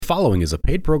following is a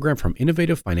paid program from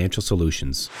Innovative Financial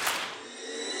Solutions.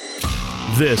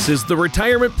 This is the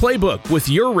Retirement Playbook with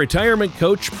your retirement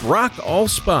coach, Brock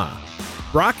Allspaw.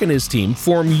 Brock and his team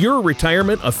form your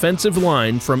retirement offensive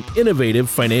line from Innovative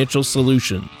Financial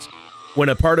Solutions. When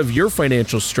a part of your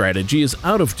financial strategy is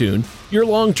out of tune, your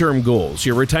long-term goals,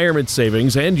 your retirement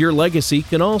savings, and your legacy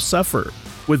can all suffer.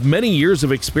 With many years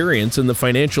of experience in the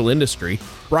financial industry,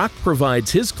 Brock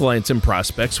provides his clients and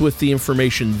prospects with the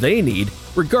information they need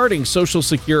regarding Social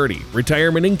Security,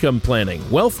 retirement income planning,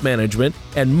 wealth management,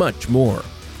 and much more.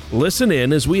 Listen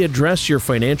in as we address your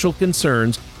financial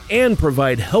concerns and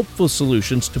provide helpful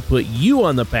solutions to put you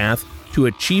on the path to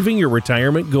achieving your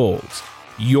retirement goals.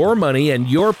 Your money and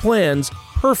your plans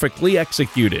perfectly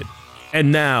executed.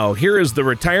 And now, here is the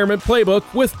Retirement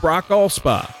Playbook with Brock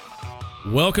Allspaw.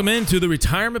 Welcome into the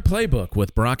Retirement Playbook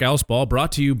with Brock Allspaw,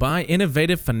 brought to you by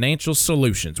Innovative Financial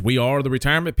Solutions. We are the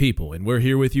retirement people, and we're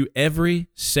here with you every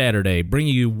Saturday,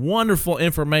 bringing you wonderful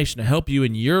information to help you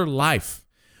in your life,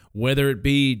 whether it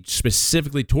be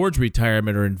specifically towards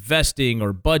retirement or investing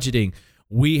or budgeting.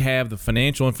 We have the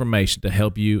financial information to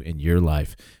help you in your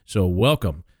life. So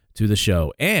welcome to the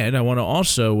show. And I want to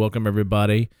also welcome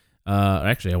everybody.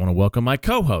 I want to welcome my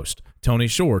co-host, Tony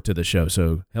Shore, to the show.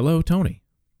 So hello, Tony.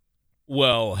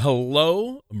 Well,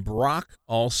 hello, Brock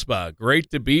Allspaw.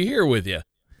 Great to be here with you.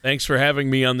 Thanks for having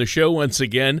me on the show once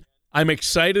again. I'm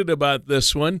excited about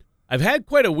this one. I've had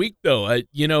quite a week, though.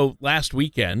 Last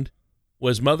weekend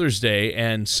was Mother's Day,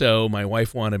 and so my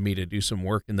wife wanted me to do some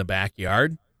work in the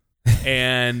backyard,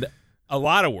 and a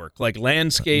lot of work, like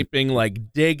landscaping,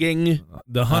 like digging.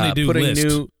 The honeydew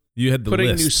list. You had the putting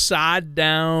list. new sod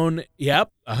down.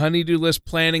 Yep, a honeydew list,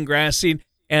 planting, grass seed.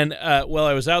 And while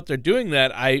I was out there doing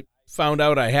that, I found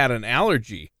out I had an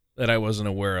allergy that I wasn't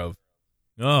aware of.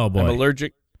 Oh, boy. I'm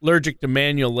allergic to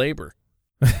manual labor.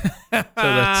 So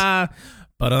that's...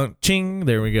 Ching,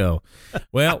 there we go.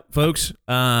 Well, folks,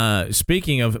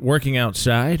 speaking of working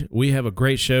outside, we have a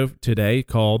great show today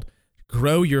called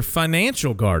Grow Your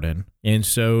Financial Garden. And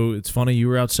so it's funny you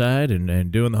were outside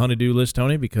and doing the honeydew list,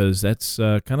 Tony, because that's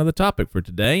kind of the topic for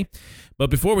today. But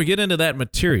before we get into that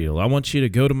material, I want you to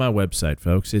go to my website,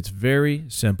 folks. It's very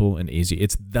simple and easy.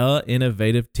 It's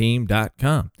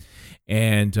theinnovativeteam.com.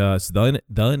 And it's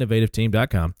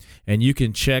theinnovativeteam.com. And you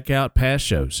can check out past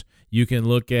shows. You can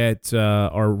look at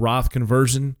our Roth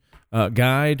conversion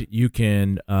guide. You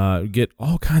can get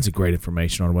all kinds of great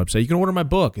information on our website. You can order my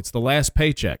book. It's The Last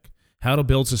Paycheck: How to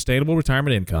Build Sustainable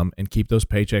Retirement Income and Keep Those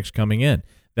Paychecks Coming In.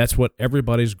 That's what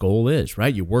everybody's goal is,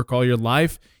 right? You work all your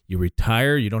life, you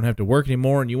retire, you don't have to work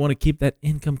anymore, and you want to keep that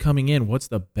income coming in. What's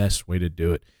the best way to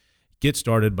do it? Get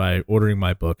started by ordering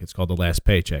my book. It's called The Last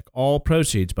Paycheck. All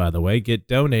proceeds, by the way, get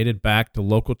donated back to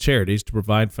local charities to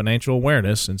provide financial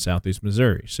awareness in Southeast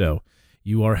Missouri. So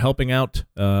you are helping out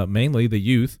mainly the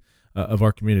youth of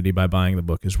our community by buying the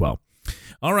book as well.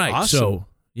 All right, awesome. So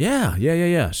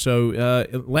yeah. So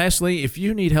lastly, if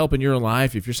you need help in your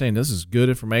life, if you're saying this is good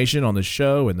information on the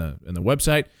show and the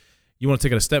website, you want to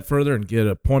take it a step further and get an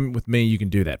appointment with me, you can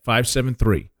do that.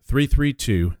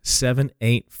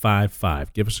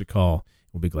 573-332-7855. Give us a call.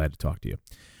 We'll be glad to talk to you.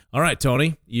 All right,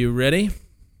 Tony, you ready?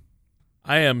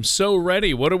 I am so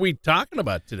ready. What are we talking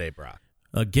about today, Brock?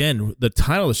 Again, the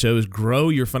title of the show is Grow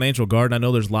Your Financial Garden. I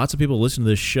know there's lots of people listening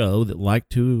to this show that like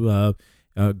to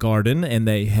garden, and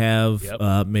they have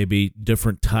maybe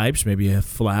different types. Maybe you have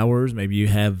flowers, maybe you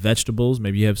have vegetables,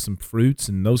 maybe you have some fruits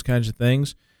and those kinds of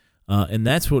things. And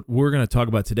that's what we're going to talk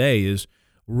about today, is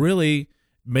really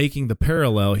making the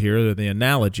parallel here, the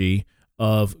analogy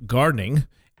of gardening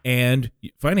and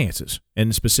finances,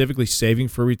 and specifically saving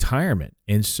for retirement.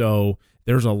 And so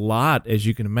there's a lot, as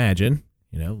you can imagine,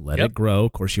 let it grow.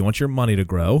 Of course, you want your money to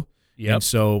grow. Yep. And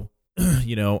so,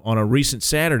 on a recent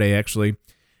Saturday, actually,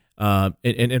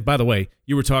 and by the way,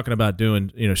 you were talking about doing,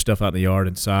 stuff out in the yard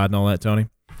and sod and all that, Tony.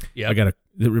 Yeah. It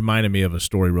reminded me of a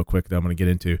story real quick that I'm going to get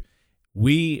into.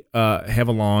 We have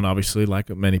a lawn, obviously, like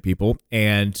many people,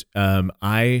 and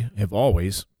I have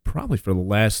always, probably for the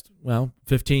last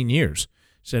 15 years,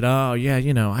 said, "Oh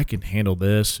yeah, I can handle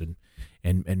this and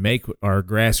make our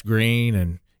grass green,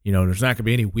 and there's not going to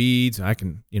be any weeds. I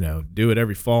can do it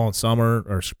every fall and summer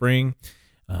or spring,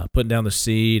 putting down the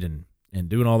seed and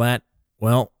doing all that."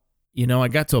 Well, I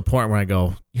got to a point where I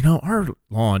go, our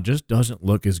lawn just doesn't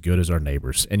look as good as our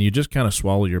neighbors. And you just kind of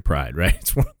swallow your pride, right?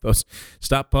 It's one of those,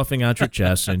 stop puffing out your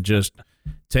chest and just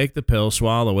take the pill,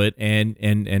 swallow it,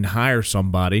 and hire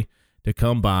somebody to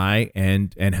come by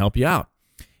and help you out.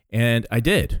 And I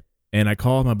did. And I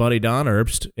called my buddy Don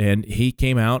Herbst, and he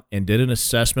came out and did an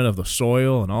assessment of the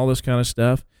soil and all this kind of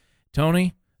stuff.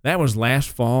 Tony, that was last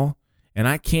fall, and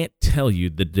I can't tell you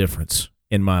the difference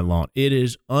in my lawn. It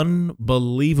is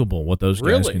unbelievable what those guys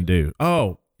Really? can do.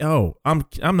 Oh, I'm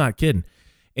not kidding.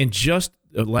 In just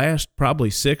the last probably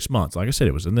 6 months, like I said,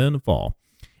 it was in the fall,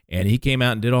 and he came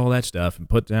out and did all that stuff and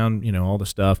put down, all the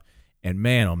stuff. And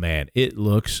man, oh man, it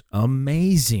looks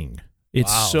amazing.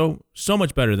 It's Wow. so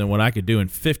much better than what I could do in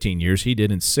 15 years. He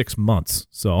did in 6 months.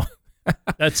 So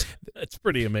That's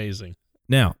pretty amazing.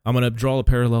 now I'm going to draw a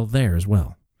parallel there as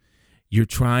well. You're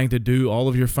trying to do all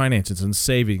of your finances and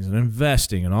savings and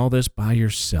investing and all this by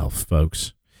yourself,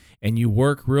 folks. And you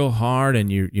work real hard, and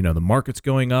the market's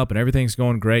going up and everything's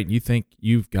going great, and you think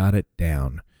you've got it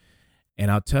down. And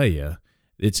I'll tell you,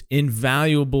 it's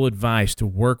invaluable advice to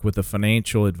work with a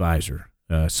financial advisor,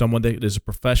 someone that is a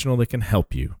professional that can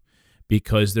help you,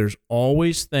 because there's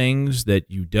always things that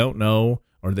you don't know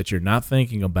or that you're not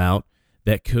thinking about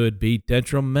that could be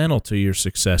detrimental to your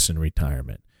success in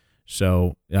retirement.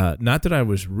 So not that I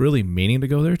was really meaning to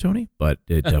go there, Tony, but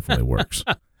it definitely works.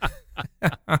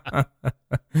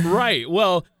 Right.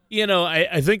 Well,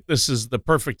 I think this is the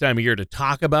perfect time of year to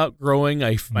talk about growing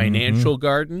a financial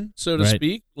garden, so to Right.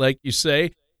 speak, like you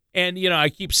say. And, I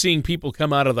keep seeing people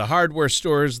come out of the hardware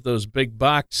stores, those big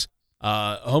box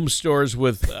home stores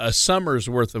with a summer's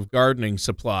worth of gardening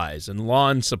supplies and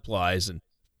lawn supplies. And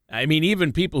I mean,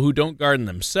 even people who don't garden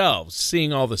themselves,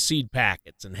 seeing all the seed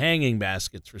packets and hanging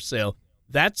baskets for sale.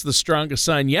 That's the strongest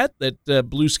sign yet that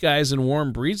blue skies and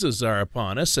warm breezes are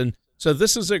upon us. And so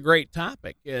this is a great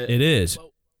topic. It is.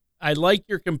 I like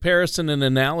your comparison and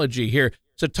analogy here.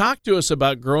 So talk to us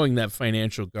about growing that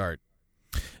financial garden.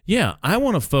 Yeah, I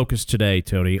want to focus today,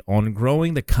 Tony, on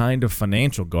growing the kind of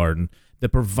financial garden that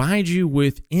provides you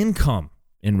with income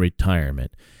in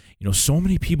retirement. So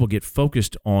many people get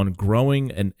focused on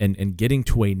growing and getting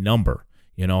to a number.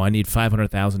 I need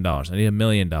 $500,000. I need $1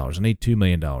 million. I need $2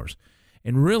 million.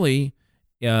 And really,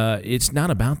 it's not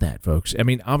about that, folks. I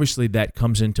mean, obviously that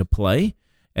comes into play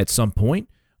at some point,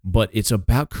 but it's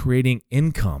about creating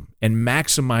income and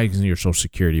maximizing your Social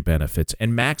Security benefits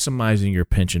and maximizing your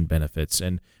pension benefits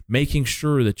and making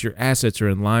sure that your assets are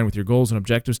in line with your goals and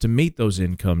objectives to meet those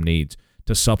income needs,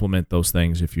 to supplement those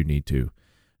things if you need to.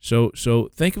 So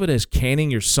think of it as canning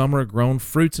your summer-grown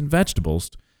fruits and vegetables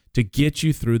to get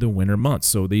you through the winter months.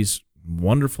 So these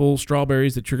wonderful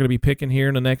strawberries that you're going to be picking here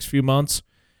in the next few months,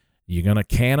 you're going to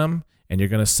can them and you're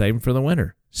going to save them for the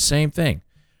winter. Same thing.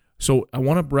 So I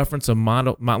want to reference a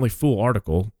Motley Fool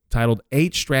article titled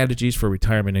 8 Strategies for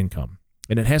Retirement Income.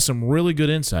 And it has some really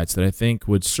good insights that I think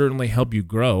would certainly help you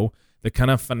grow the kind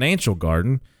of financial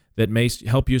garden that may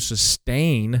help you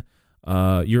sustain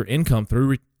your income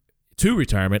to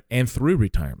retirement and through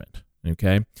retirement.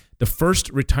 Okay. The first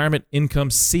retirement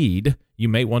income seed you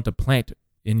may want to plant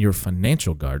in your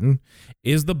financial garden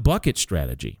is the bucket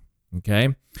strategy.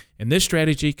 Okay. And this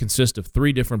strategy consists of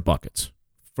 3 different buckets.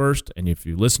 First, and if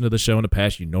you listen to the show in the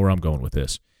past, you know where I'm going with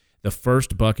this. The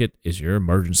first bucket is your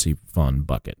emergency fund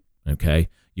bucket. Okay.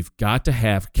 You've got to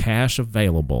have cash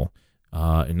available,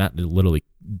 and not literally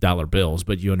dollar bills,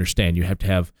 but you understand you have to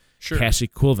have cash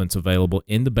equivalents available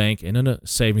in the bank and in a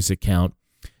savings account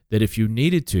that if you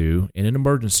needed to in an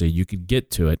emergency, you could get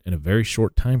to it in a very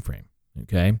short time frame.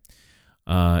 Okay.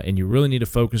 And you really need to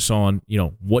focus on,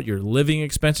 what your living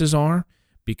expenses are,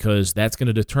 because that's going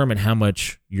to determine how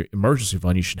much your emergency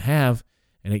fund you should have.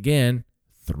 And again,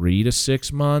 3 to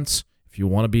 6 months. If you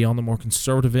want to be on the more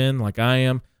conservative end, like I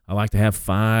am, I like to have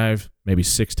 5, maybe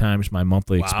 6 times my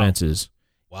monthly expenses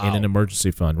in an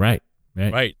emergency fund. Right.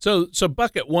 So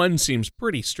bucket 1 seems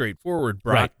pretty straightforward,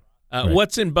 Brock. Right.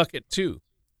 What's in bucket 2?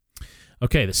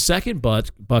 Okay, the second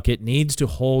bucket needs to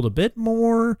hold a bit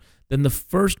more than the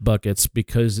first buckets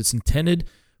because it's intended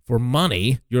for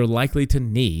money you're likely to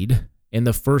need in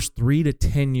the first 3 to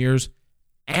 10 years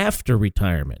after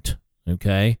retirement.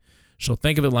 Okay, so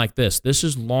think of it like this. This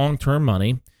is long-term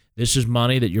money. This is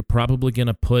money that you're probably going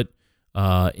to put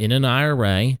in an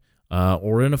IRA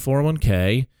or in a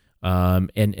 401k.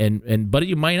 But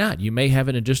you might not. You may have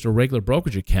it in just a regular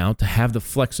brokerage account to have the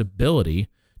flexibility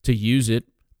to use it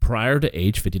prior to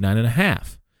age 59 and a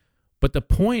half. But the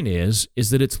point is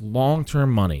that it's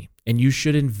long-term money, and you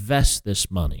should invest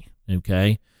this money,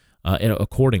 okay,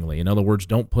 accordingly. In other words,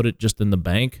 don't put it just in the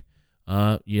bank.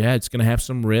 It's going to have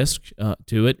some risk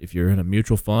to it if you're in a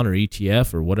mutual fund or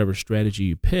ETF or whatever strategy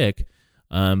you pick,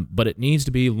 but it needs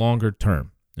to be longer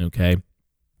term, okay?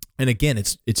 And again,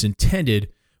 it's intended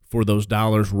for those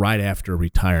dollars right after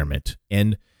retirement.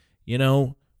 And,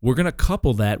 we're going to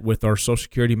couple that with our Social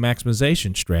Security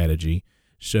maximization strategy.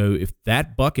 So if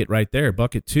that bucket right there,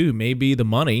 bucket 2, may be the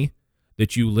money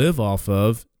that you live off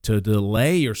of to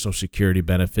delay your Social Security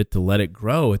benefit to let it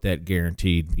grow at that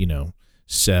guaranteed,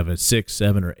 6,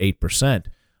 7, or 8%.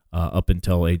 up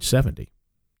until age 70.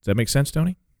 Does that make sense,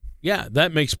 Tony? Yeah,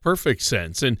 that makes perfect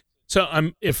sense. And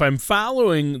so if I'm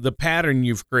following the pattern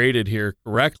you've created here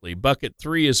correctly, bucket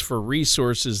 3 is for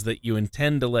resources that you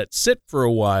intend to let sit for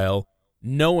a while,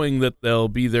 knowing that they'll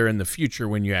be there in the future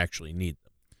when you actually need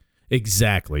them.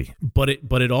 Exactly. But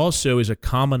it also is a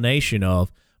combination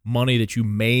of money that you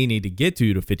may need to get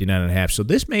to 59 and a half. So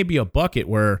this may be a bucket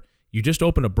where you just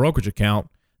open a brokerage account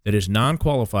that is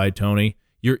non-qualified, Tony.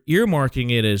 You're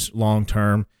earmarking it as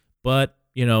long-term, but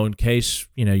in case,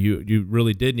 you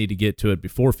really did need to get to it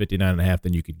before 59 and a half,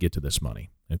 then you could get to this money.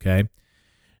 Okay.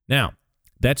 Now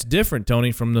that's different,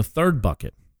 Tony, from the third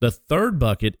bucket. The third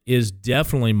bucket is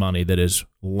definitely money that is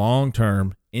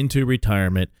long-term into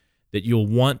retirement that you'll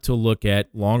want to look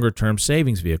at longer-term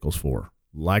savings vehicles for,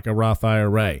 like a Roth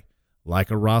IRA,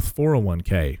 like a Roth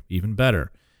 401k, even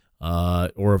better,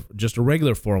 or just a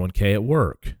regular 401k at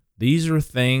work. These are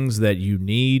things that you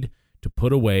need to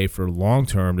put away for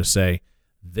long-term to say,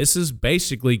 this is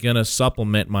basically going to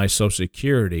supplement my Social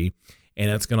Security,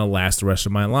 and it's going to last the rest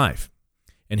of my life.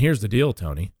 And here's the deal,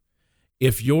 Tony.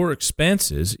 If your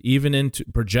expenses, even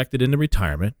projected into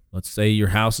retirement, let's say your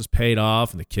house is paid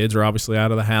off and the kids are obviously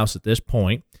out of the house at this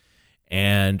point,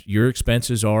 and your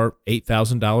expenses are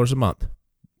 $8,000 a month,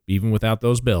 even without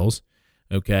those bills,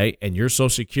 okay, and your Social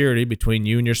Security between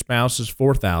you and your spouse is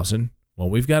 $4,000, well,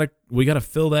 we got to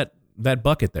fill that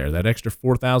bucket there, that extra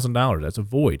 $4,000. That's a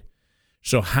void.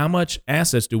 So how much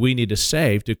assets do we need to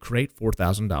save to create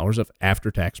 $4,000 of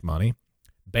after-tax money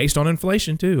based on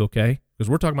inflation too, okay? Because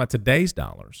we're talking about today's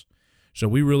dollars. So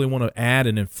we really want to add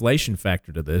an inflation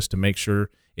factor to this to make sure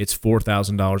it's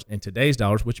 $4,000 in today's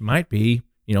dollars, which might be,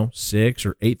 $6,000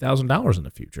 or $8,000 in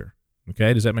the future.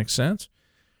 Okay, does that make sense?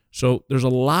 So there's a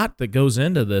lot that goes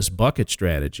into this bucket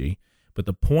strategy, but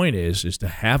the point is to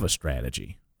have a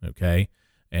strategy, okay?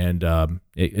 And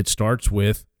it starts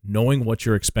with knowing what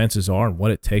your expenses are and what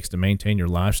it takes to maintain your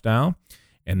lifestyle.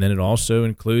 And then it also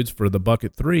includes, for the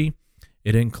bucket 3,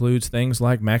 it includes things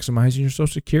like maximizing your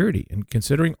Social Security and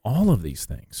considering all of these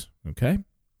things, okay?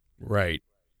 Right.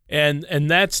 And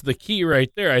that's the key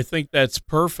right there. I think that's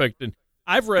perfect. And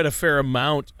I've read a fair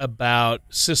amount about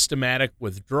systematic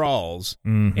withdrawals,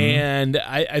 and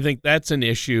I think that's an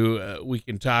issue we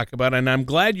can talk about. And I'm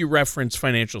glad you referenced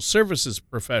financial services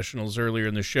professionals earlier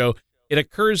in the show. It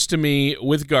occurs to me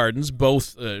with gardens,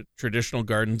 both traditional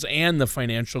gardens and the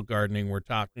financial gardening we're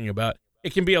talking about,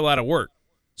 it can be a lot of work.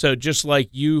 So just like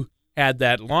you had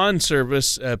that lawn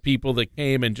service people that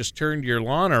came and just turned your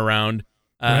lawn around,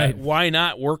 right. Why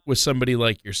not work with somebody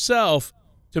like yourself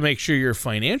to make sure your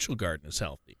financial garden is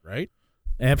healthy, right?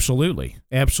 Absolutely.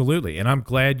 And I'm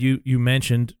glad you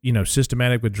mentioned,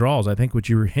 systematic withdrawals. I think what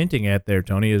you were hinting at there,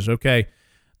 Tony, is, okay,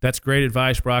 that's great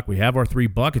advice, Brock. We have our 3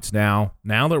 buckets now.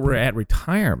 Now that we're at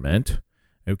retirement,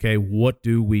 okay, what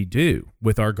do we do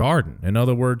with our garden? In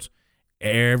other words,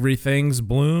 everything's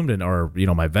bloomed and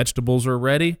my vegetables are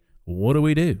ready. What do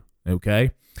we do?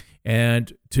 Okay.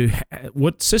 And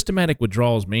what systematic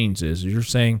withdrawals means is you're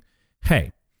saying,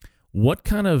 hey, what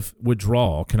kind of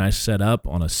withdrawal can I set up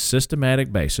on a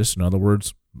systematic basis? In other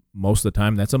words, most of the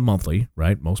time that's a monthly,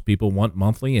 right? Most people want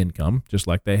monthly income, just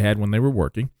like they had when they were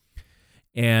working.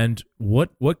 And what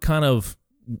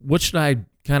should I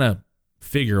kind of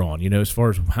figure on, as far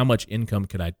as how much income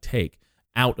could I take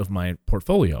out of my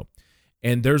portfolio?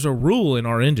 And there's a rule in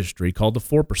our industry called the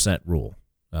 4% rule,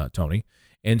 Tony.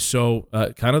 And so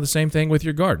kind of the same thing with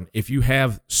your garden. If you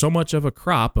have so much of a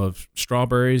crop of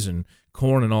strawberries and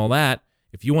corn and all that,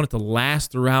 if you want it to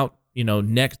last throughout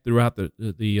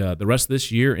the rest of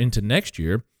this year into next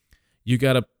year, you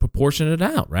got to proportion it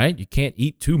out, right? You can't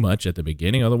eat too much at the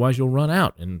beginning, otherwise you'll run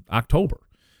out in October.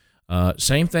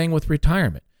 Same thing with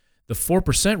retirement. The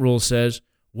 4% rule says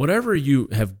whatever you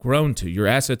have grown to, your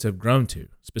assets have grown to,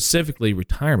 specifically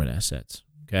retirement assets,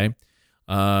 okay?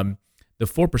 The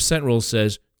 4% rule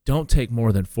says don't take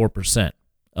more than 4%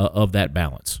 of that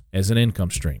balance as an income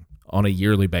stream on a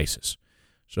yearly basis.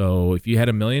 So if you had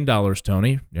 $1 million,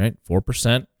 Tony, right,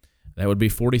 4%, that would be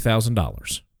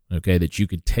 $40,000, okay, that you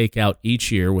could take out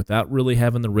each year without really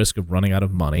having the risk of running out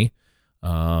of money.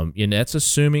 And that's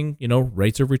assuming,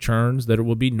 rates of returns that it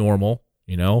will be normal,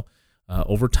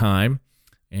 over time.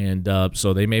 And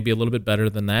so they may be a little bit better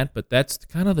than that, but that's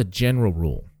kind of the general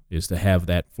rule, is to have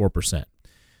that 4%.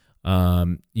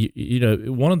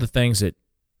 One of the things that,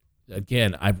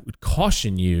 again, I would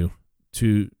caution you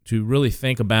to really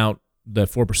think about the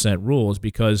 4% rule is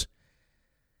because,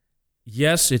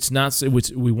 yes, it's not,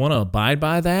 we want to abide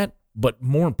by that, but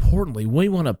more importantly, we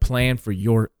want to plan for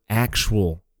your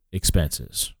actual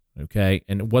expenses, okay?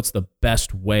 And what's the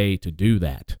best way to do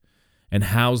that? and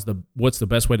what's the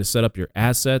best way to set up your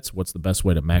assets, what's the best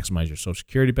way to maximize your Social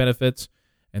Security benefits,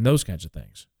 and those kinds of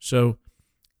things. So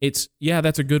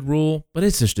that's a good rule, but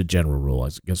it's just a general rule, I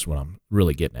guess what I'm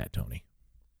really getting at, Tony.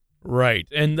 Right,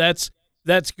 and that's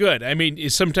good. I mean,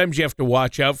 sometimes you have to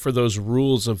watch out for those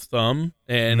rules of thumb,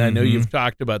 and I know you've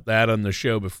talked about that on the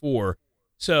show before.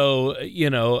 So,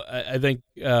 I think,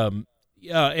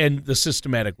 and the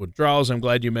systematic withdrawals, I'm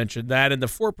glad you mentioned that. And the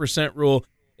 4% rule,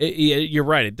 you're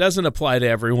right, it doesn't apply to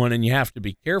everyone, and you have to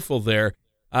be careful there.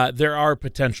 There are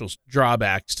potential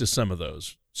drawbacks to some of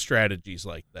those strategies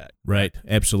like that. Right,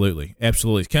 absolutely.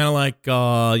 It's kind of like,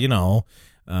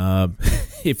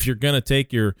 if you're going to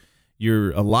take your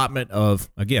allotment of,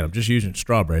 again, I'm just using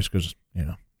strawberries because,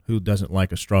 who doesn't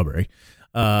like a strawberry?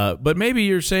 But maybe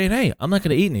you're saying, hey, I'm not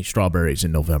going to eat any strawberries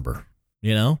in November,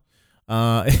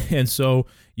 and so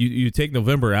you take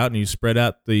November out and you spread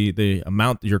out the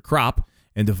amount, your crop,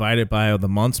 and divide it by the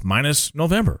months minus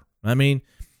November. I mean,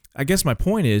 I guess my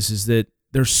point is that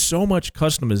there's so much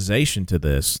customization to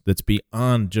this that's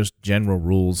beyond just general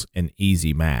rules and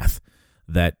easy math.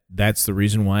 That's the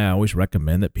reason why I always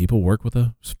recommend that people work with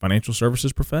a financial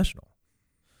services professional.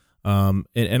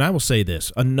 And I will say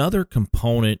this, another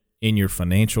component in your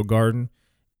financial garden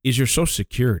is your Social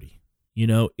Security.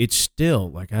 It's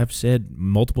still, like I've said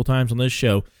multiple times on this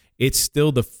show, it's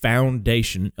still the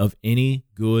foundation of any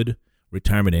good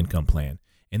retirement income plan.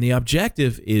 And the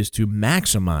objective is to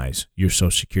maximize your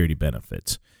Social Security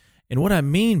benefits. And what I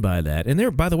mean by that,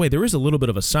 and by the way, there is a little bit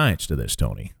of a science to this,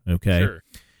 Tony, okay? Sure.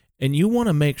 And you want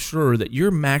to make sure that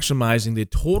you're maximizing the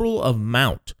total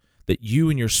amount that you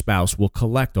and your spouse will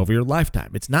collect over your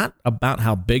lifetime. It's not about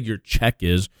how big your check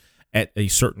is at a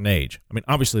certain age. I mean,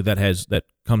 obviously that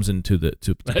comes into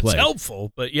to play. That's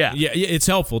helpful, but yeah. Yeah, it's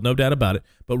helpful, no doubt about it.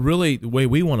 But really, the way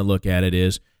we want to look at it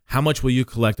is how much will you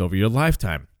collect over your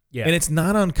lifetime? Yeah. And it's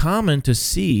not uncommon to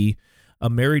see a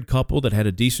married couple that had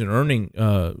a decent earning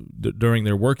during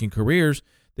their working careers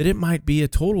that it might be a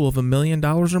total of $1 million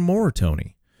or more,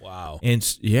 Tony. Wow.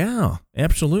 And yeah,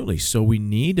 absolutely. So we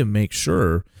need to make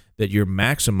sure that you're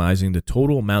maximizing the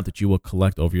total amount that you will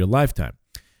collect over your lifetime.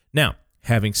 Now,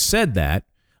 having said that,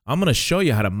 I'm going to show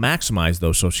you how to maximize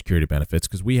those Social Security benefits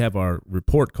because we have our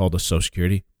report called the Social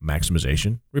Security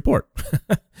Maximization Report.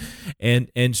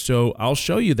 and so I'll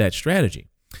show you that strategy.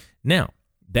 Now,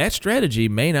 that strategy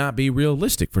may not be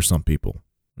realistic for some people.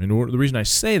 And the reason I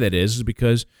say that is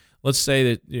because let's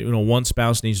say that one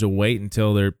spouse needs to wait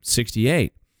until they're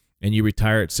 68 and you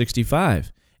retire at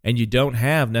 65 and you don't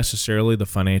have necessarily the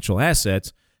financial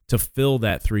assets to fill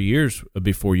that 3 years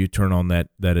before you turn on that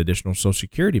additional Social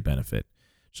Security benefit.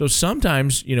 So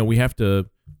sometimes, we have to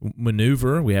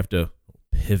maneuver, we have to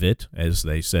pivot, as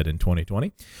they said in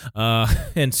 2020.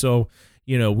 And so,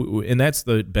 and that's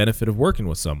the benefit of working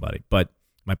with somebody. But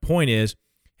my point is,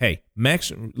 hey,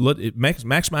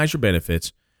 maximize your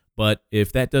benefits. But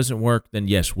if that doesn't work, then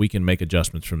yes, we can make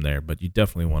adjustments from there. But you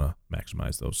definitely want to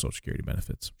maximize those Social Security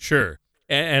benefits. Sure.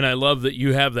 And I love that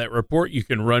you have that report you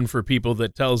can run for people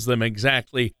that tells them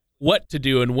exactly what to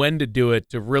do and when to do it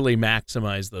to really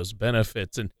maximize those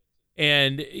benefits. And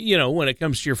when it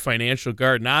comes to your financial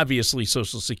garden, obviously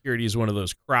Social Security is one of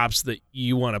those crops that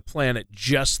you want to plant at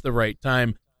just the right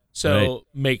time. So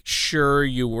Make sure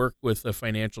you work with a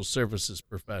financial services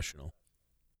professional.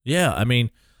 Yeah, I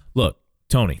mean, look,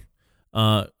 Tony,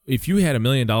 if you had $1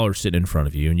 million sitting in front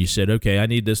of you and you said, okay, I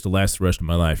need this to last the rest of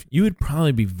my life, you would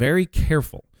probably be very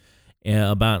careful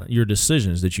about your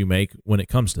decisions that you make when it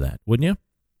comes to that, wouldn't you?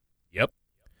 Yep.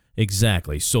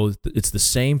 Exactly. So it's the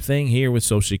same thing here with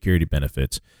Social Security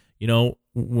benefits.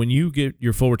 When you get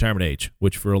your full retirement age,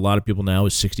 which for a lot of people now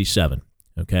is 67,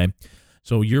 okay?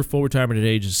 So your full retirement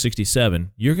age is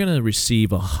 67, you're going to receive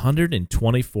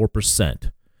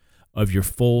 124% of your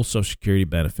full Social Security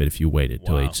benefit if you waited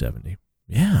till age 70.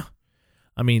 Yeah.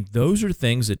 I mean, those are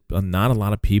things that not a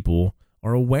lot of people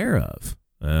are aware of.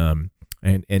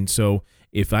 And so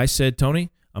if I said, Tony,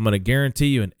 I'm going to guarantee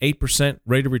you an 8%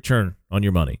 rate of return on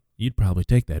your money, you'd probably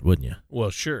take that, wouldn't you? Well,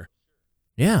 sure.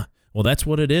 Yeah. Well, that's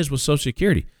what it is with Social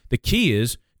Security. The key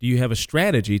is, do you have a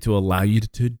strategy to allow you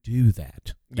to do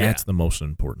that? That's the most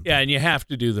important thing. Yeah, and you have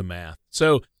to do the math.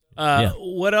 So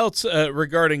what else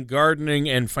regarding gardening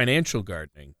and financial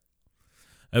gardening?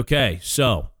 Okay,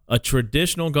 so a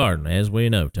traditional garden, as we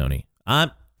know, Tony.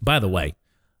 By the way,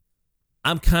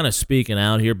 I'm kind of speaking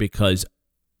out here because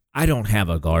I don't have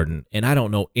a garden, and I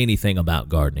don't know anything about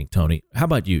gardening, Tony. How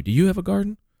about you? Do you have a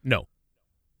garden? No.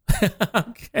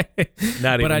 Okay.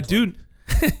 Not even. But I do.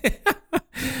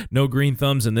 No green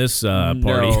thumbs in this party.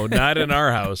 No, not in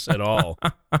our house at all.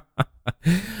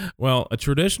 Well, a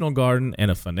traditional garden and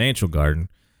a financial garden,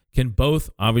 can both,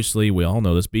 obviously, we all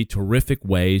know this, be terrific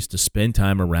ways to spend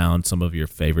time around some of your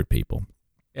favorite people.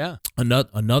 Yeah.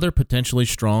 Another potentially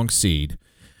strong seed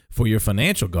for your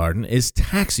financial garden is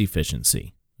tax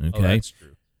efficiency. Okay. Oh, that's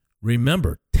true.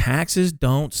 Remember, taxes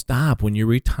don't stop when you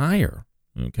retire.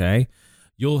 Okay.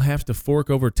 You'll have to fork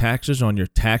over taxes on your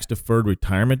tax-deferred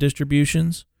retirement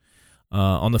distributions.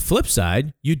 On the flip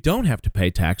side, you don't have to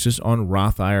pay taxes on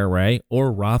Roth IRA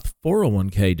or Roth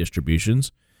 401k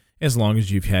distributions as long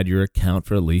as you've had your account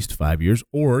for at least 5 years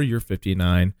or you're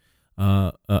 59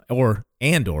 or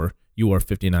you are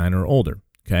 59 or older.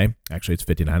 Okay. Actually, it's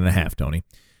 59 and a half, Tony.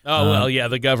 Oh, well, yeah,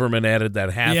 the government added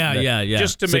that half. Yeah.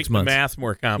 Just to 6 make months. the math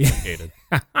more complicated.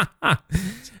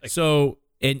 So,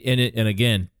 and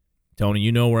again, Tony,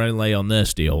 you know where I lay on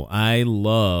this deal. I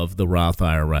love the Roth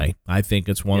IRA. I think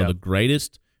it's one of the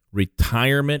greatest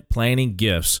retirement planning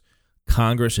gifts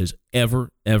Congress has ever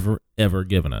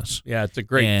given us. Yeah, it's a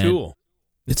great tool.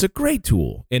 It's a great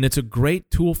tool, and it's a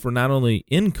great tool for not only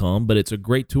income, but it's a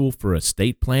great tool for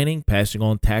estate planning, passing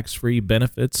on tax-free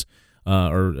benefits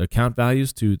or account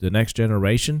values to the next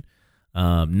generation,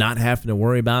 not having to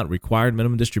worry about required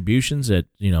minimum distributions at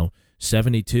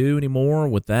 72 anymore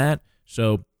with that.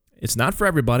 So it's not for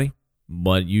everybody,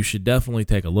 but you should definitely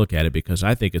take a look at it because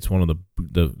I think it's one of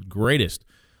the greatest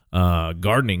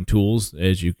gardening tools,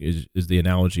 as the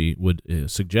analogy would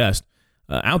suggest,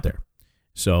 out there.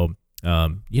 So,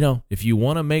 if you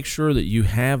want to make sure that you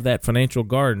have that financial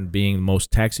garden being the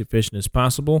most tax efficient as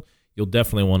possible, you'll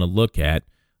definitely want to look at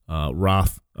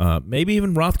Roth, maybe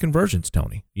even Roth conversions,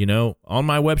 Tony. On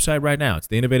my website right now, it's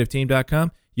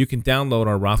theinnovativeteam.com. You can download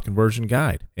our Roth conversion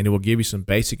guide, and it will give you some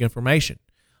basic information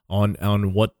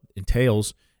on what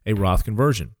entails a Roth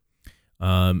conversion.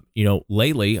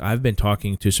 Lately I've been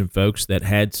talking to some folks that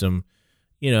had some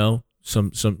years,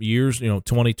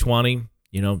 2020,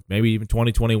 maybe even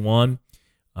 2021,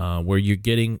 where you're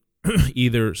getting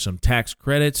either some tax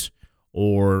credits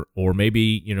or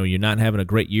maybe, you're not having a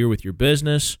great year with your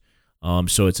business.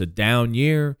 So it's a down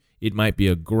year. It might be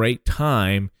a great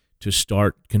time to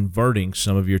start converting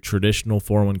some of your traditional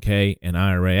 401k and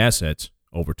IRA assets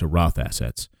over to Roth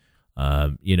assets.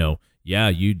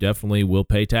 You definitely will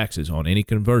pay taxes on any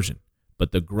conversion,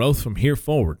 but the growth from here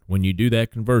forward, when you do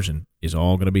that conversion, is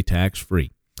all going to be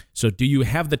tax-free. So do you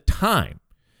have the time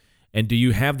and do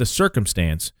you have the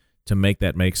circumstance to make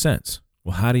that make sense?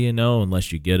 Well, how do you know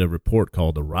unless you get a report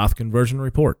called the Roth Conversion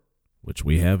Report, which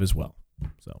we have as well.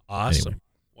 So awesome. Anyway.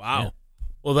 Wow. Yeah.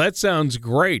 Well, that sounds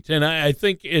great. And I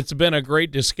think it's been a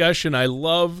great discussion.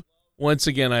 Once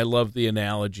again, I love the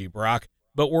analogy, Brock.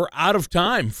 But we're out of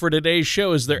time for today's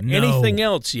show. Is there anything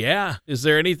else? Yeah. Is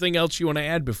there anything else you want to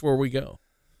add before we go?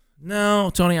 No,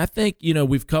 Tony, I think,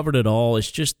 we've covered it all. It's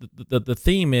just the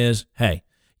theme is, hey,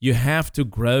 you have to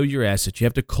grow your assets. You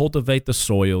have to cultivate the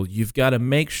soil. You've got to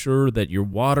make sure that you're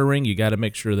watering. You got to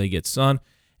make sure they get sun.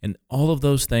 And all of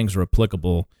those things are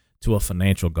applicable to a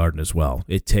financial garden as well.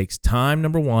 It takes time,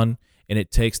 number one, and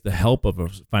it takes the help of a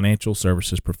financial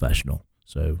services professional.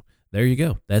 So there you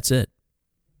go. That's it.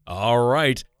 All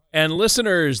right. And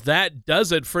listeners, that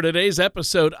does it for today's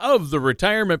episode of the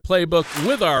Retirement Playbook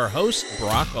with our host,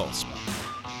 Brock Allspaw.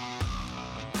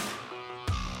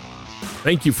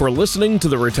 Thank you for listening to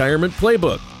the Retirement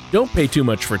Playbook. Don't pay too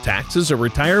much for taxes or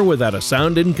retire without a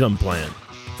sound income plan.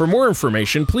 For more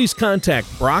information, please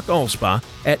contact Brock Allspaw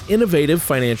at Innovative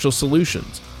Financial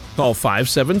Solutions. Call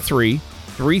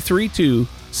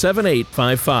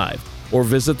 573-332-7855 or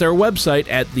visit their website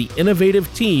at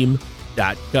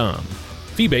theinnovativeteam.com.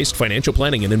 Fee-based financial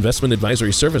planning and investment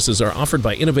advisory services are offered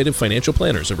by Innovative Financial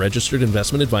Planners, a registered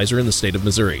investment advisor in the state of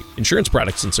Missouri. Insurance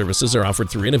products and services are offered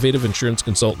through Innovative Insurance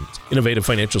Consultants. Innovative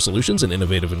Financial Solutions and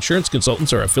Innovative Insurance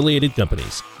Consultants are affiliated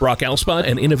companies. Brock Allspaw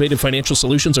and Innovative Financial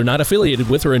Solutions are not affiliated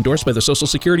with or endorsed by the Social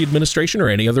Security Administration or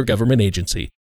any other government agency.